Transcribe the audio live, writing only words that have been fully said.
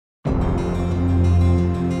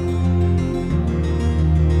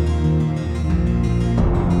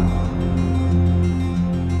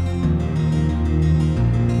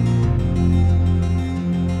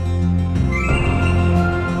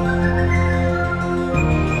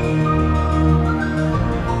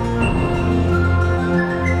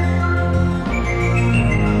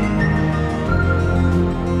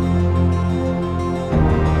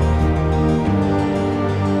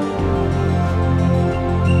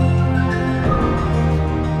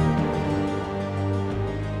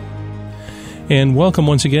And welcome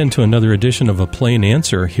once again to another edition of A Plain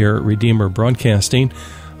Answer here at Redeemer Broadcasting.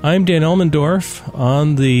 I'm Dan Elmendorf.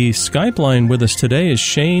 On the Skype line with us today is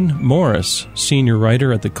Shane Morris, senior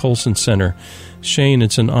writer at the Colson Center. Shane,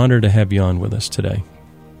 it's an honor to have you on with us today.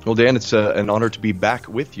 Well, Dan, it's an honor to be back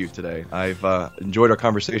with you today. I've enjoyed our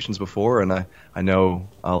conversations before, and I know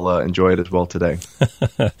I'll enjoy it as well today.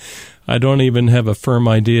 I don't even have a firm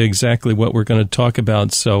idea exactly what we're going to talk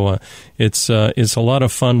about, so it's a lot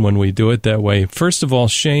of fun when we do it that way. First of all,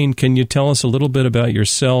 Shane, can you tell us a little bit about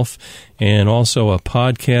yourself and also a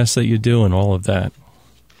podcast that you do and all of that?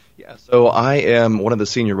 Yeah, so I am one of the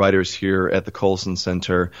senior writers here at the Colson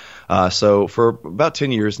Center. So for about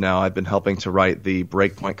 10 years now, I've been helping to write the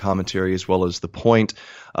Breakpoint commentary as well as The Point.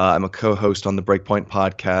 I'm a co-host on the Breakpoint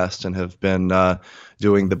podcast and have been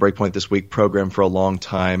doing the Breakpoint This Week program for a long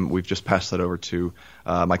time. We've just passed that over to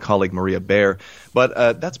my colleague Maria Baer.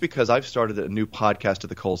 But that's because I've started a new podcast at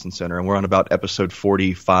the Colson Center, and we're on about episode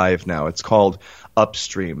 45 now. It's called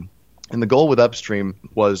Upstream. And the goal with Upstream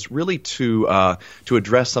was really to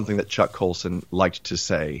address something that Chuck Colson liked to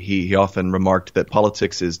say. He often remarked that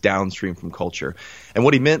politics is downstream from culture. And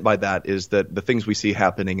what he meant by that is that the things we see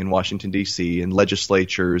happening in Washington, D.C., in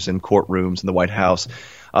legislatures and courtrooms in the White House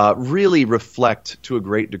really reflect to a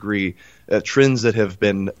great degree trends that have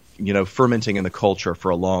been fermenting in the culture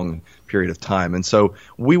for a long period of time. And so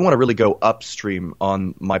we want to really go upstream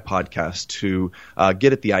on my podcast to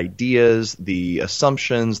get at the ideas, the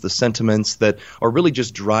assumptions, the sentiments that are really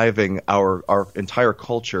just driving our entire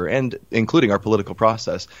culture and including our political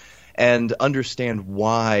process, and understand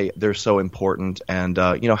why they're so important and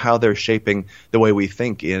how they're shaping the way we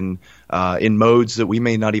think in modes that we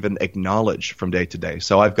may not even acknowledge from day to day.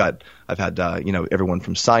 So I've had everyone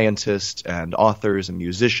from scientists and authors and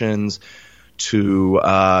musicians to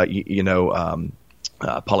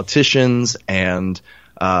politicians and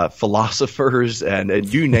philosophers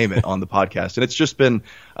and you name it on the podcast. And it's just been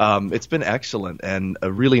excellent and a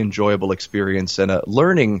really enjoyable experience and a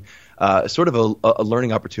learning sort of a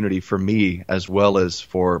learning opportunity for me as well as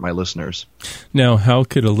for my listeners. Now, how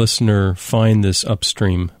could a listener find this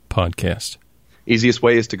Upstream podcast? Easiest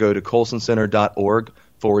way is to go to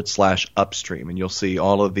colsoncenter.org/upstream, and you'll see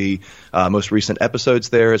all of the most recent episodes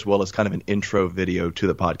there, as well as kind of an intro video to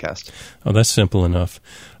the podcast. Oh, that's simple enough.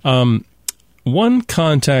 One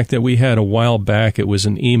contact that we had a while back, it was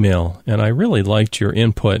an email, and I really liked your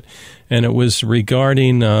input, and it was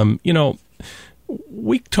regarding,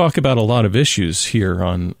 we talk about a lot of issues here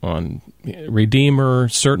on Redeemer,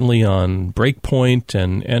 certainly on Breakpoint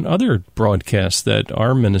and other broadcasts that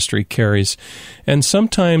our ministry carries. And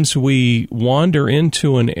sometimes we wander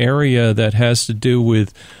into an area that has to do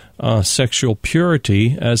with sexual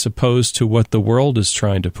purity as opposed to what the world is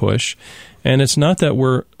trying to push. And it's not that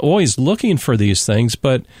we're always looking for these things,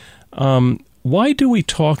 but why do we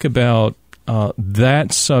talk about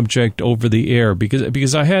that subject over the air?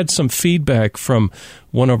 Because I had some feedback from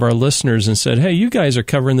one of our listeners and said, "Hey, you guys are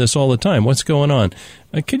covering this all the time. What's going on?"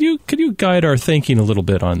 Could you guide our thinking a little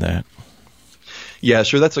bit on that? Yeah,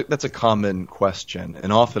 sure. That's a common question,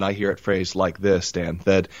 and often I hear it phrased like this, Dan,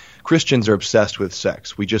 that Christians are obsessed with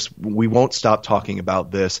sex. We won't stop talking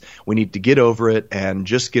about this. We need to get over it and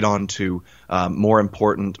just get on to more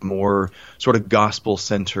important, more sort of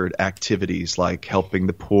gospel-centered activities like helping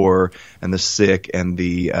the poor and the sick and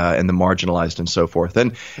the marginalized and so forth.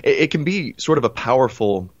 And it can be sort of a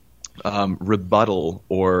powerful rebuttal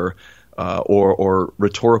or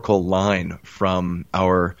rhetorical line from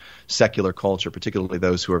our secular culture, particularly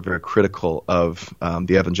those who are very critical of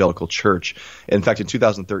the evangelical church. In fact, in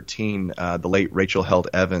 2013, the late Rachel Held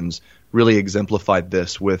Evans really exemplified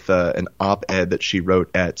this with an op-ed that she wrote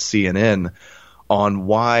at CNN on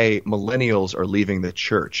why millennials are leaving the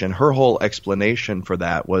church. And her whole explanation for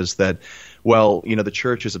that was that, well, the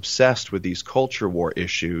church is obsessed with these culture war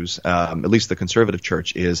issues, at least the conservative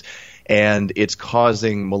church is, and it's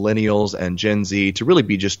causing millennials and Gen Z to really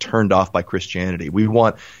be just turned off by Christianity. We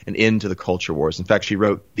want an end to the culture wars. In fact, she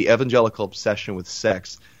wrote, "The evangelical obsession with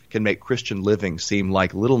sex can make Christian living seem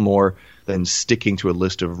like little more than sticking to a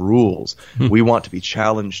list of rules. We want to be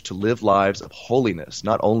challenged to live lives of holiness,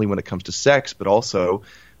 not only when it comes to sex, but also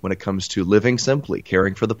when it comes to living simply,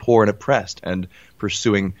 caring for the poor and oppressed, and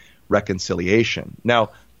pursuing reconciliation." Now,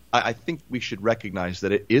 I think we should recognize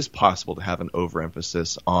that it is possible to have an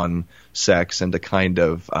overemphasis on sex and to kind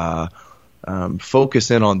of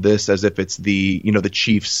focus in on this as if it's the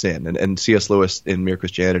chief sin. And C.S. Lewis in Mere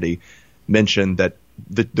Christianity mentioned that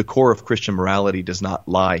the core of Christian morality does not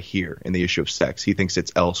lie here in the issue of sex. He thinks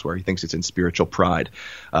it's elsewhere. He thinks it's in spiritual pride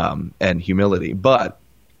and humility. But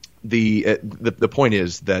the point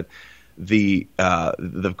is that the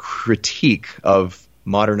critique of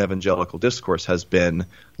modern evangelical discourse has been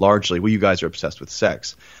largely, well, you guys are obsessed with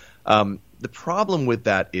sex. The problem with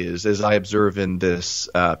that is, as I observe in this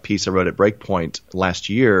piece I wrote at Breakpoint last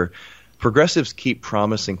year, progressives keep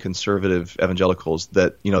promising conservative evangelicals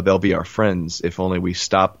that, they'll be our friends if only we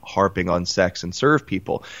stop harping on sex and serve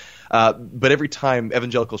people. But every time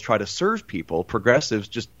evangelicals try to serve people, progressives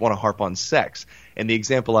just want to harp on sex. And the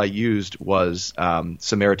example I used was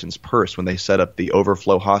Samaritan's Purse, when they set up the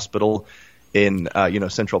Overflow Hospital in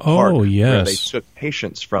Central Park, where they took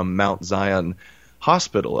patients from Mount Zion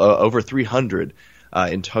Hospital, over 300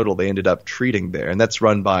 in total they ended up treating there. And that's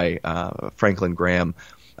run by Franklin Graham,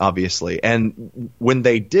 obviously. And when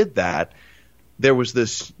they did that, there was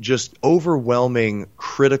this just overwhelming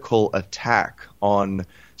critical attack on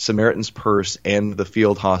Samaritan's Purse and the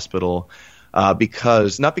field hospital, not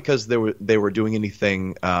because they were doing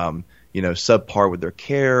anything subpar with their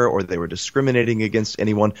care or they were discriminating against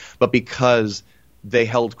anyone, but because they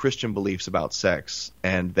held Christian beliefs about sex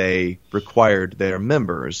and they required their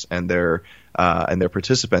members and their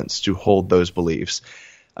participants to hold those beliefs.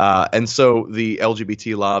 And so the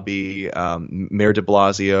LGBT lobby, Mayor de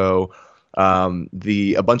Blasio,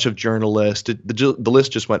 a bunch of journalists, the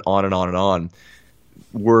list just went on and on and on,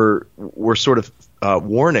 were sort of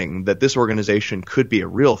warning that this organization could be a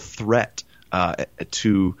real threat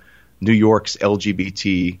to New York's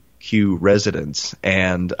LGBTQ residents,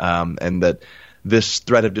 and that this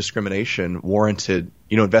threat of discrimination warranted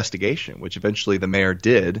investigation, which eventually the mayor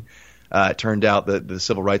did. It turned out that the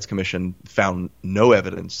Civil Rights Commission found no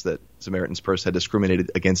evidence that Samaritan's Purse had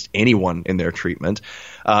discriminated against anyone in their treatment.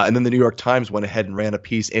 And then the New York Times went ahead and ran a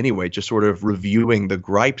piece anyway, just sort of reviewing the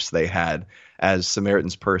gripes they had as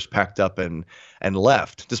Samaritan's Purse packed up and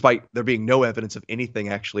left, despite there being no evidence of anything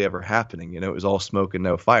actually ever happening. It was all smoke and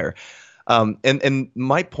no fire. And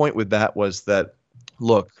my point with that was that,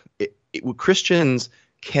 look, Christians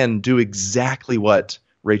can do exactly what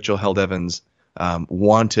Rachel Held Evans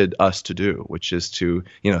wanted us to do, which is to,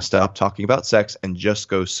 stop talking about sex and just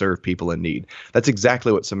go serve people in need. That's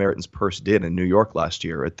exactly what Samaritan's Purse did in New York last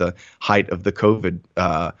year at the height of the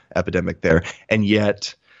COVID epidemic there. And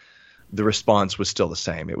yet the response was still the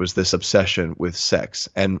same. It was this obsession with sex.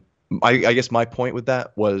 And I guess my point with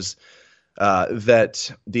that was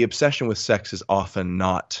that the obsession with sex is often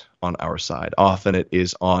not on our side. Often it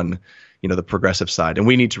is on the progressive side. And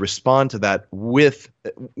we need to respond to that with,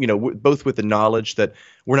 both with the knowledge that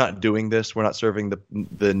we're not doing this. We're not serving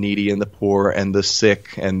the needy and the poor and the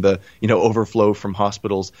sick and the, overflow from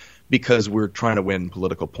hospitals because we're trying to win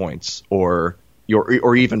political points or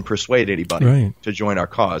even persuade anybody to join our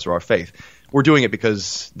cause or our faith. We're doing it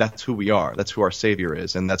because that's who we are. That's who our Savior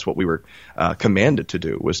is. And that's what we were commanded to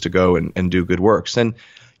do, was to go and do good works. And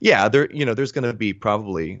yeah, there's going to be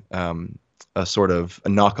probably a sort of a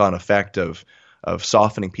knock-on effect of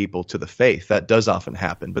softening people to the faith. That does often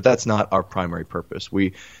happen, but that's not our primary purpose.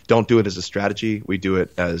 We don't do it as a strategy. We do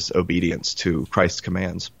it as obedience to Christ's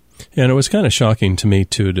commands. And it was kind of shocking to me,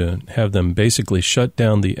 too, to have them basically shut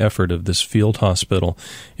down the effort of this field hospital.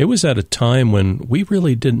 It was at a time when we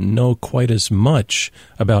really didn't know quite as much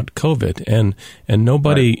about COVID. And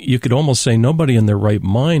nobody, you could almost say nobody in their right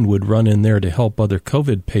mind would run in there to help other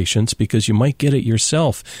COVID patients because you might get it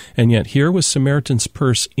yourself. And yet here was Samaritan's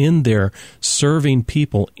Purse in there serving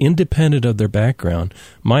people independent of their background.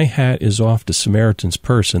 My hat is off to Samaritan's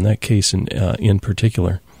Purse in that case in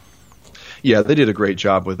particular. Yeah, they did a great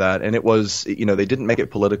job with that. And it was, they didn't make it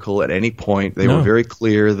political at any point. They were very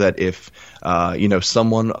clear that if,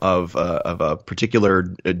 someone of a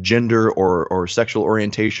particular gender or sexual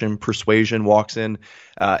orientation, persuasion walks in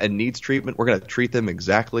and needs treatment, we're going to treat them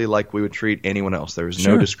exactly like we would treat anyone else. There's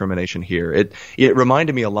no discrimination here. It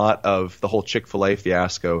reminded me a lot of the whole Chick-fil-A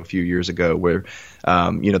fiasco a few years ago where,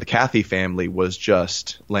 the Cathy family was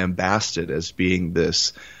just lambasted as being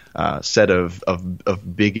this set of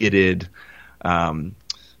bigoted,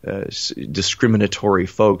 discriminatory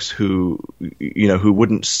folks who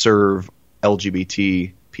wouldn't serve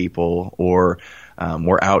LGBT people or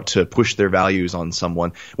were out to push their values on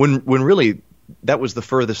someone when really that was the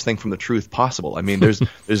furthest thing from the truth possible. I mean,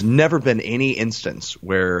 there's never been any instance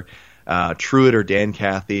where Truett or Dan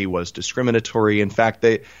Cathy was discriminatory. In fact,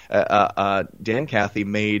 Dan Cathy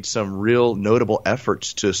made some real notable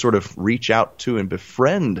efforts to sort of reach out to and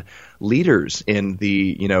befriend leaders in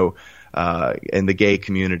the gay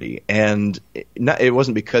community. And it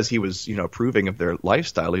wasn't because he was, approving of their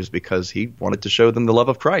lifestyle. It was because he wanted to show them the love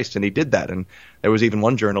of Christ, and he did that. And there was even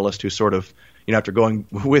one journalist who sort of, after going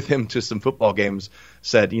with him to some football games,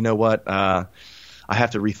 said, you know what, I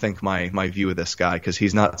have to rethink my view of this guy because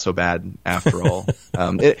he's not so bad after all.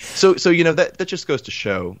 So that just goes to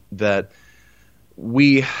show that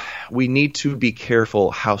we need to be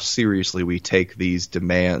careful how seriously we take these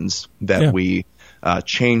demands that we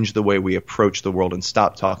change the way we approach the world and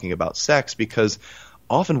stop talking about sex, because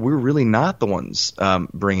often we're really not the ones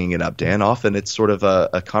bringing it up, Dan. Often it's sort of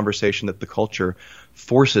a conversation that the culture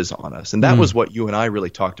forces on us. And that was what you and I really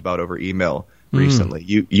talked about over email recently.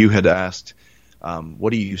 You had asked,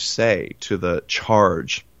 what do you say to the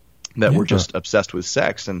charge that we're just obsessed with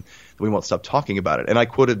sex and we won't stop talking about it? And I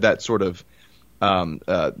quoted that sort of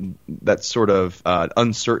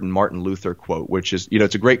uncertain Martin Luther quote, which is,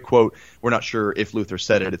 it's a great quote. We're not sure if Luther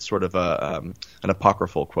said it. It's sort of an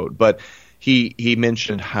apocryphal quote, but he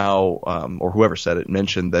mentioned how, or whoever said it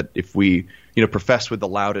mentioned that if we, profess with the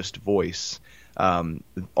loudest voice,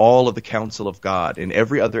 all of the counsel of God in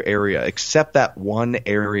every other area except that one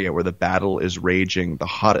area where the battle is raging the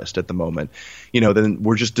hottest at the moment, then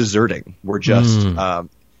we're just deserting. We're just,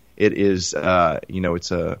 it is,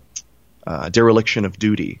 it's a dereliction of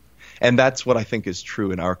duty. And that's what I think is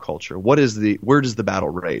true in our culture. Where does the battle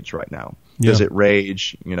rage right now? Does it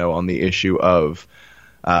rage, on the issue of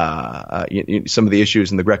some of the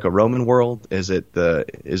issues in the Greco-Roman world? Is it the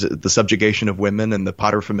subjugation of women and the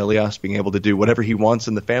paterfamilias being able to do whatever he wants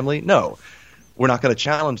in the family? No, we're not going to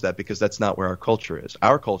challenge that because that's not where our culture is.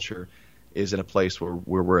 Our culture is in a place where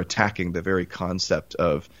we're attacking the very concept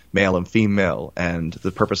of male and female and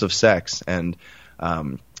the purpose of sex and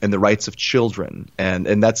the rights of children.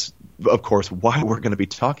 And that's, of course, why we're going to be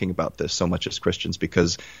talking about this so much as Christians,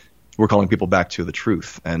 because we're calling people back to the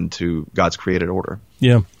truth and to God's created order.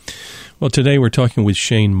 Yeah. Well, today we're talking with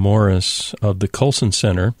Shane Morris of the Colson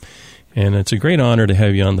Center, and it's a great honor to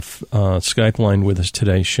have you on the Skype line with us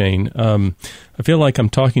today, Shane. I feel like I'm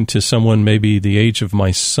talking to someone maybe the age of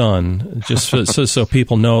my son, just so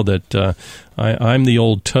people know that I'm the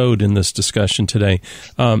old toad in this discussion today.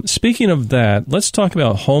 Speaking of that, let's talk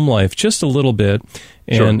about home life just a little bit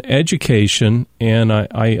and education. And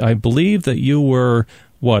I believe that you were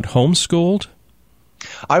homeschooled?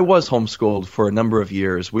 I was homeschooled for a number of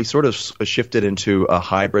years. We sort of shifted into a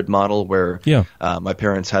hybrid model where my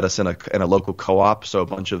parents had us in a local co-op, so a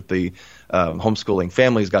bunch of the homeschooling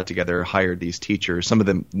families got together, hired these teachers. Some of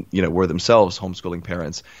them, were themselves homeschooling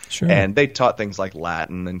parents, and they taught things like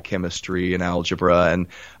Latin and chemistry and algebra,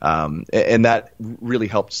 and that really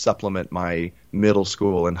helped supplement my middle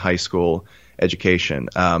school and high school education.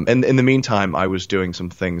 And in the meantime, I was doing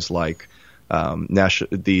some things like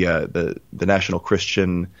the National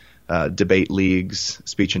Christian Debate League's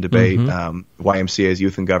speech and debate, YMCA's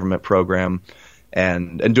Youth and Government program,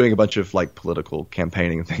 and doing a bunch of political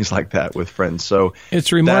campaigning and things like that with friends. So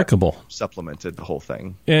it's remarkable. That supplemented the whole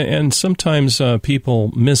thing. And sometimes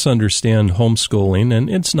people misunderstand homeschooling, and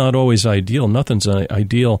it's not always ideal. Nothing's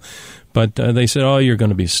ideal. But they said, "Oh, you're going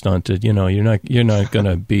to be stunted. You're not going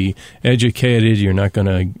to be educated. You're not going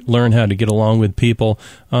to learn how to get along with people."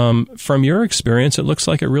 From your experience, it looks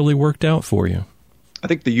like it really worked out for you. I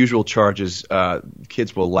think the usual charge is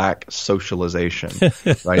kids will lack socialization,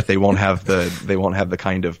 right? They won't have the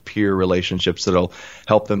kind of peer relationships that'll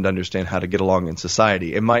help them to understand how to get along in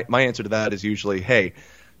society. And my answer to that is usually, hey,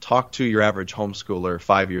 talk to your average homeschooler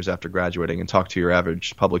 5 years after graduating, and talk to your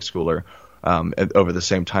average public schooler over the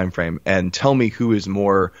same time frame, and tell me who is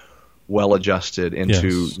more well-adjusted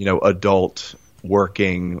into adult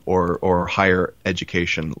working or higher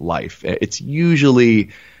education life.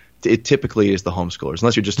 It typically is the homeschoolers,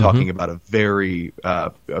 unless you're just talking about a very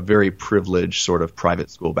privileged sort of private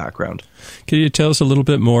school background. Can you tell us a little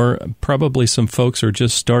bit more? Probably some folks are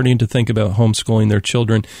just starting to think about homeschooling their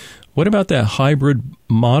children. What about that hybrid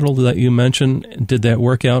model that you mentioned? Did that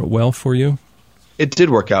work out well for you? It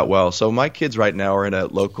did work out well. So my kids right now are in a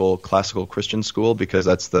local classical Christian school because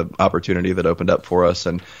that's the opportunity that opened up for us,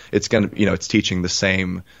 and it's it's teaching the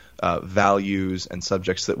same values and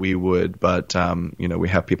subjects that we would, but we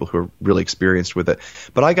have people who are really experienced with it.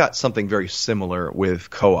 But I got something very similar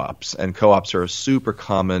with co-ops, and co-ops are a super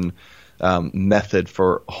common method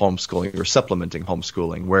for homeschooling or supplementing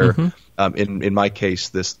homeschooling, where in my case,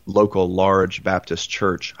 this local large Baptist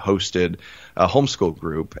church hosted a homeschool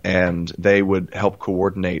group, and they would help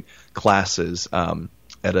coordinate classes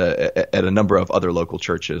at a number of other local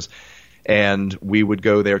churches. And we would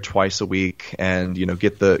go there twice a week and,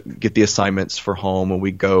 get the assignments for home, and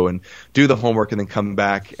we'd go and do the homework and then come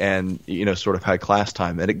back and, sort of had class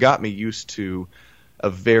time. And it got me used to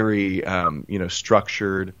a very,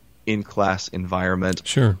 structured, in-class environment,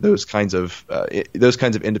 Sure. those kinds of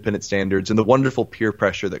independent standards, and the wonderful peer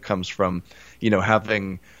pressure that comes from,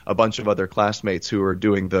 having a bunch of other classmates who are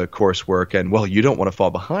doing the coursework, and you don't want to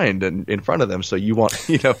fall behind in front of them, so you want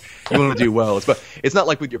you want to do well. But it's not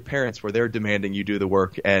like with your parents where they're demanding you do the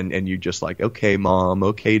work, and you just like, okay, mom,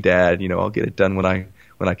 okay, dad, I'll get it done when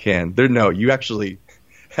I can. You actually.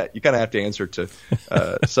 You kind of have to answer to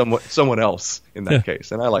someone else in that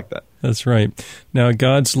case, and I like that. That's right. Now,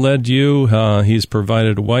 God's led you. He's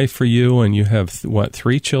provided a wife for you, and you have,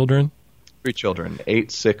 3 children? 3 children,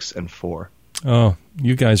 8, 6, and 4. Oh,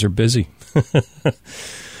 you guys are busy.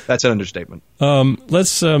 That's an understatement.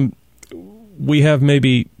 We have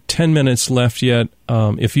maybe 10 minutes left yet,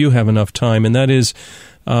 if you have enough time, and that is,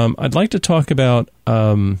 I'd like to talk about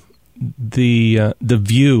the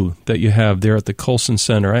view that you have there at the Colson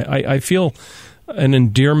Center. I feel an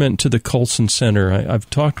endearment to the Colson Center. I've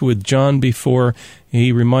talked with John before.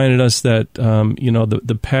 He reminded us that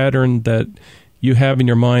the pattern that you have in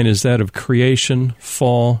your mind is that of creation,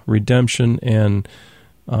 fall, redemption, and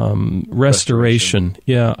restoration.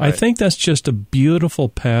 Yeah, right. I think that's just a beautiful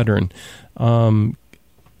pattern. Can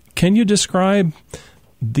you describe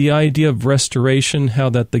the idea of restoration, how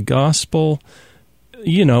that the gospel...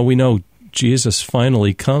 we know Jesus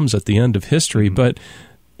finally comes at the end of history, but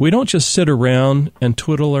we don't just sit around and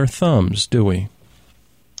twiddle our thumbs, do we?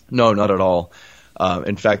 No, not at all.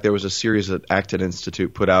 In fact, there was a series that Acton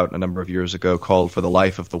Institute put out a number of years ago called For the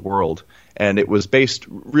Life of the World, and it was based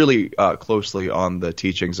really closely on the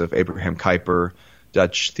teachings of Abraham Kuyper,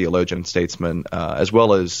 Dutch theologian and statesman, as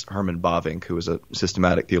well as Herman Bavinck, who was a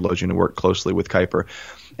systematic theologian who worked closely with Kuyper.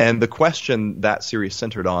 And the question that series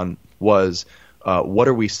centered on was, what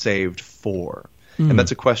are we saved for? And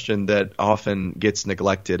that's a question that often gets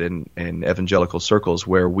neglected in evangelical circles,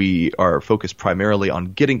 where we are focused primarily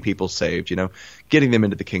on getting people saved, getting them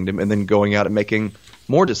into the kingdom, and then going out and making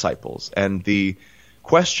more disciples. And the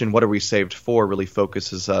question, what are we saved for, really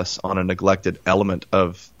focuses us on a neglected element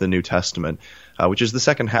of the New Testament, which is the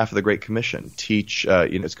second half of the Great Commission. Teach,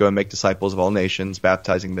 it's go and make disciples of all nations,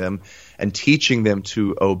 baptizing them and teaching them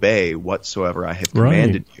to obey whatsoever I have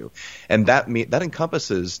commanded you. And that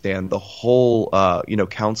encompasses, Dan, the whole,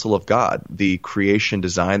 counsel of God, the creation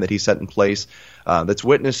design that he set in place, that's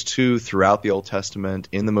witnessed to throughout the Old Testament,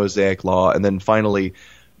 in the Mosaic Law, and then finally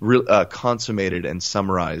consummated and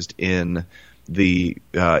summarized in the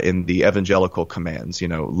evangelical commands.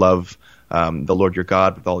 Love the Lord your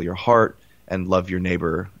God with all your heart, and love your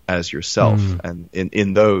neighbor as yourself. And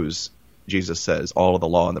in those, Jesus says, all of the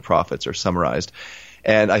law and the prophets are summarized.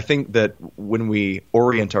 And I think that when we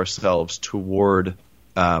orient ourselves toward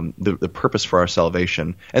the purpose for our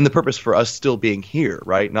salvation, and the purpose for us still being here,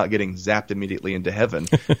 right, not getting zapped immediately into heaven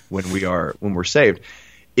when we're saved,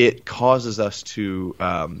 it causes us to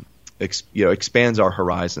expands our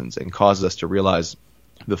horizons and causes us to realize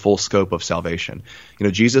the full scope of salvation.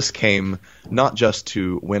 Jesus came not just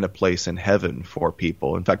to win a place in heaven for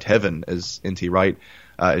people. In fact, heaven, as N.T. Wright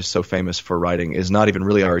is so famous for writing, is not even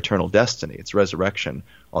really our eternal destiny. It's resurrection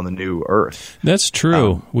on the new earth. That's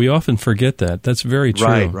true. We often forget that. That's very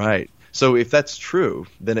true. Right. So if that's true,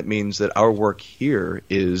 then it means that our work here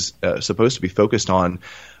is supposed to be focused on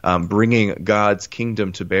bringing God's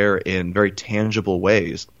kingdom to bear in very tangible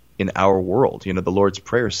ways in our world. The Lord's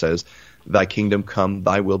Prayer says, "Thy kingdom come,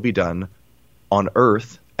 thy will be done on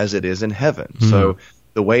earth as it is in heaven." So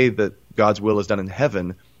the way that God's will is done in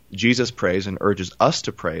heaven, Jesus prays and urges us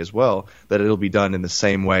to pray as well, that it'll be done in the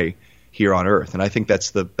same way here on earth. And I think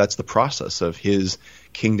that's the process of his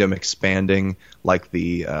kingdom expanding, like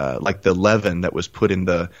the leaven that was put in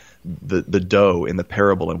the dough in the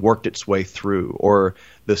parable and worked its way through, or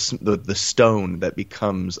the stone that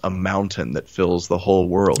becomes a mountain that fills the whole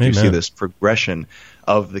world. Amen. You see this progression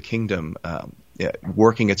of the kingdom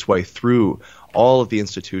working its way through all of the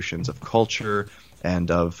institutions of culture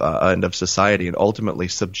and of society, and ultimately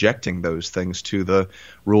subjecting those things to the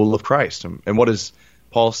rule of Christ. And what does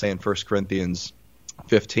Paul say in 1 Corinthians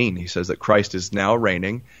 15? He says that Christ is now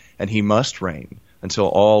reigning, and he must reign until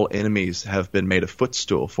all enemies have been made a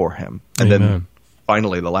footstool for him. And Amen. Then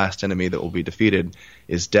finally, the last enemy that will be defeated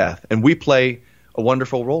is death. And we play a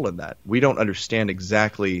wonderful role in that. We don't understand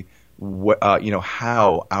exactly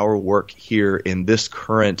how our work here in this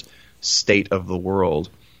current state of the world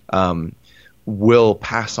will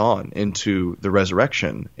pass on into the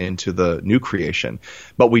resurrection, into the new creation.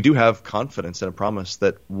 But we do have confidence and a promise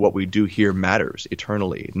that what we do here matters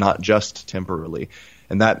eternally, not just temporarily.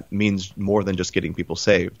 And that means more than just getting people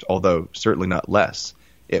saved, although certainly not less.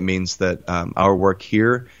 It means that our work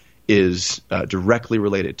here is directly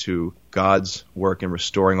related to God's work in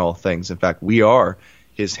restoring all things. In fact, we are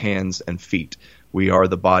his hands and feet. We are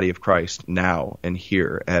the body of Christ now and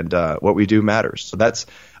here, and what we do matters. So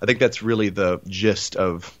I think that's really the gist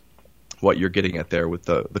of what you're getting at there with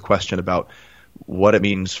the question about what it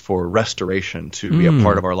means for restoration to be a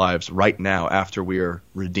part of our lives right now after we are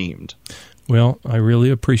redeemed. Well, I really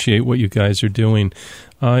appreciate what you guys are doing.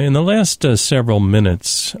 In the last several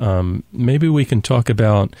minutes, maybe we can talk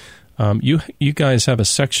about, you guys have a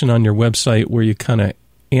section on your website where you kind of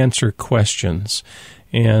answer questions,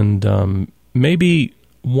 and maybe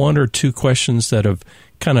one or two questions that have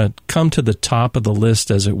kind of come to the top of the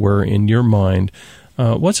list, as it were, in your mind.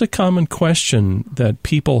 What's a common question that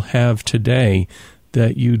people have today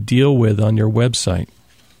that you deal with on your website?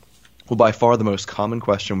 Well, by far the most common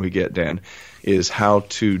question we get, Dan, is how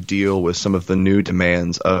to deal with some of the new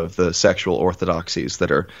demands of the sexual orthodoxies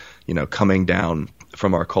that are, coming down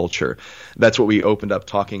from our culture. That's what we opened up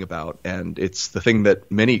talking about, and it's the thing that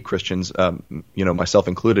many Christians, myself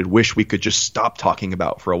included, wish we could just stop talking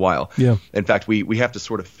about for a while. Yeah. In fact, we have to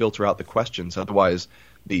sort of filter out the questions, otherwise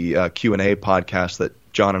the Q&A podcast that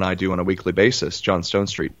John and I do on a weekly basis, John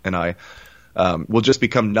Stonestreet and I, will just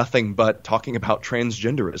become nothing but talking about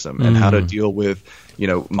transgenderism and how to deal with,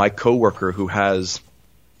 my coworker who has,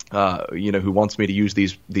 who wants me to use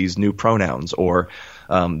these new pronouns, or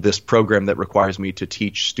this program that requires me to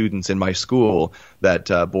teach students in my school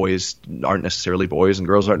that boys aren't necessarily boys and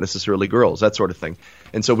girls aren't necessarily girls, that sort of thing.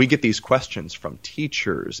 And so we get these questions from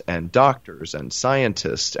teachers and doctors and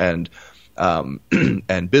scientists and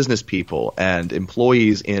business people and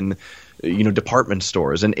employees in department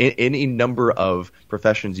stores and any number of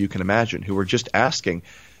professions you can imagine, who are just asking,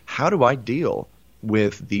 how do I deal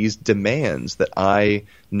with these demands that I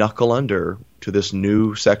knuckle under to this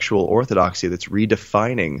new sexual orthodoxy that's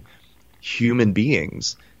redefining human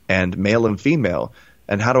beings and male and female,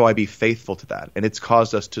 and how do I be faithful to that? And it's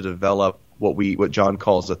caused us to develop what John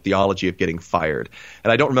calls a theology of getting fired.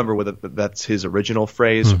 And I don't remember whether that's his original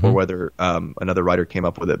phrase or whether another writer came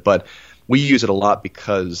up with it, but we use it a lot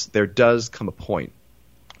because there does come a point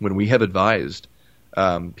when we have advised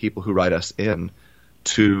people who write us in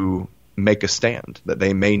to make a stand, that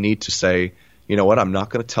they may need to say, you know what, I'm not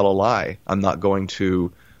going to tell a lie. I'm not going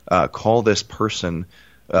to call this person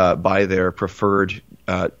by their preferred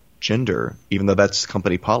gender, even though that's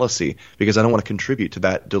company policy, because I don't want to contribute to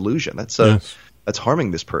that delusion. That's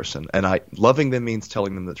harming this person. And loving them means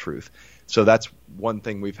telling them the truth. So that's one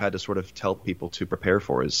thing we've had to sort of tell people to prepare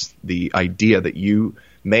for, is the idea that you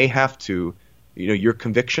may have to, your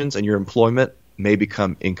convictions and your employment may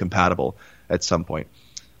become incompatible at some point.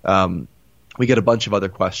 We get a bunch of other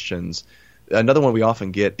questions. Another one we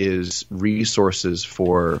often get is resources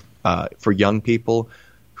for young people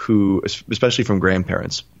who, especially from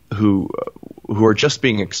grandparents, who are just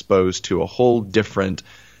being exposed to a whole different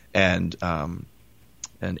and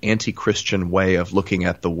an anti-Christian way of looking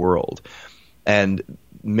at the world. And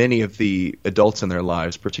many of the adults in their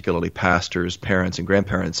lives, particularly pastors, parents, and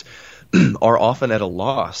grandparents, are often at a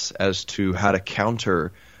loss as to how to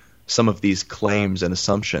counter some of these claims and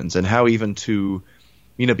assumptions, and how even to,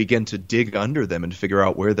 begin to dig under them and figure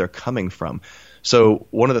out where they're coming from. So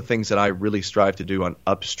one of the things that I really strive to do on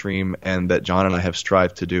Upstream, and that John and I have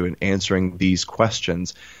strived to do in answering these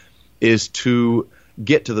questions, is to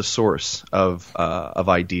get to the source of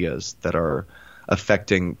ideas that are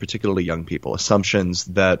affecting particularly young people, assumptions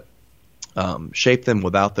that shape them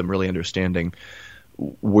without them really understanding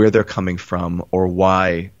where they're coming from or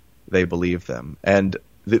why they believe them. And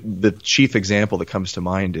the chief example that comes to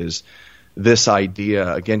mind is this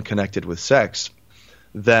idea, again connected with sex,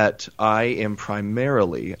 that I am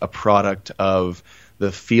primarily a product of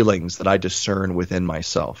the feelings that I discern within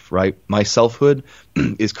myself, right? My selfhood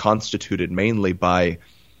is constituted mainly by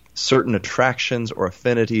certain attractions or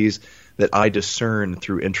affinities that I discern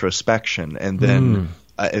through introspection, and then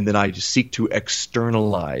I seek to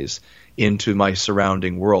externalize into my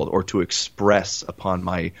surrounding world, or to express upon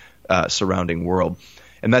my surrounding world.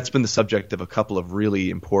 And that's been the subject of a couple of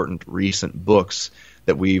really important recent books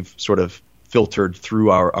that we've sort of filtered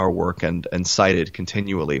through our work and cited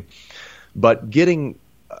continually. But getting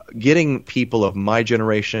people of my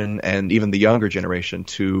generation and even the younger generation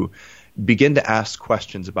to begin to ask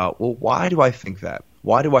questions about, well, why do I think that?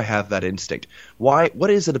 Why do I have that instinct?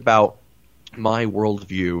 What is it about my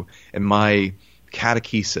worldview and my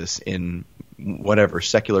catechesis in whatever,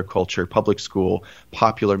 secular culture, public school,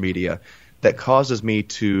 popular media, that causes me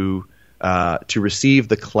to receive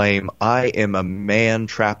the claim I am a man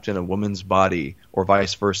trapped in a woman's body, or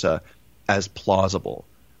vice versa, as plausible?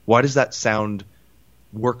 Why does that sound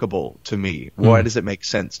workable to me? Why does it make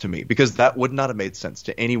sense to me? Because that would not have made sense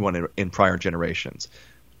to anyone in prior generations.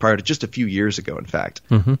 prior to just a few years ago, in fact.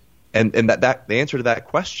 Mm-hmm. And that the answer to that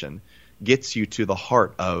question gets you to the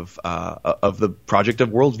heart of the project of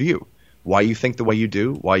worldview. Why you think the way you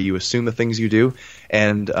do, why you assume the things you do,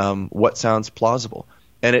 and what sounds plausible.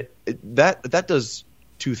 And that does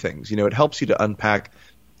two things. It helps you to unpack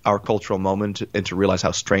our cultural moment and to realize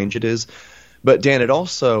how strange it is. But Dan, it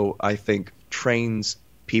also, I think, trains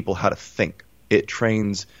people how to think. It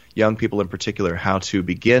trains young people in particular how to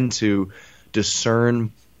begin to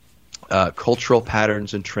discern cultural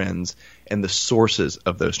patterns and trends and the sources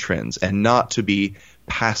of those trends, and not to be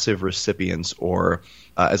passive recipients or,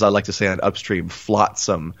 as I like to say on Upstream,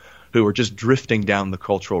 flotsam, who are just drifting down the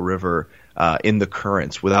cultural river in the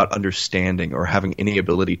currents without understanding or having any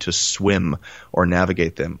ability to swim or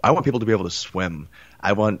navigate them. I want people to be able to swim.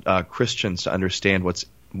 I want Christians to understand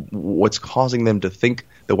what's causing them to think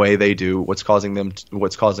the way they do, what's causing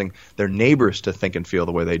their neighbors to think and feel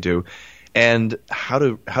the way they do, and how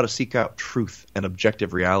to seek out truth and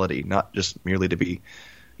objective reality, not just merely to be,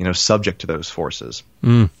 subject to those forces.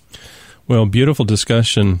 Well, beautiful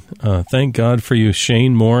discussion. Thank God for you,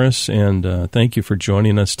 Shane Morris, and thank you for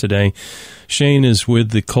joining us today. Shane is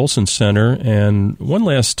with the Colson Center, and one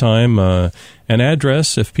last time, an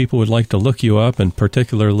address if people would like to look you up and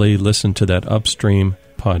particularly listen to that Upstream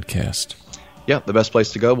podcast. Yeah, the best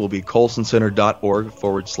place to go will be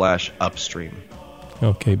colsoncenter.org/upstream.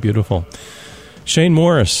 Okay, beautiful. Shane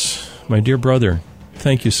Morris, my dear brother,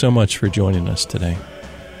 thank you so much for joining us today.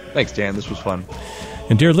 Thanks, Dan. This was fun.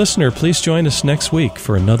 And dear listener, please join us next week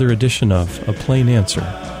for another edition of A Plain Answer.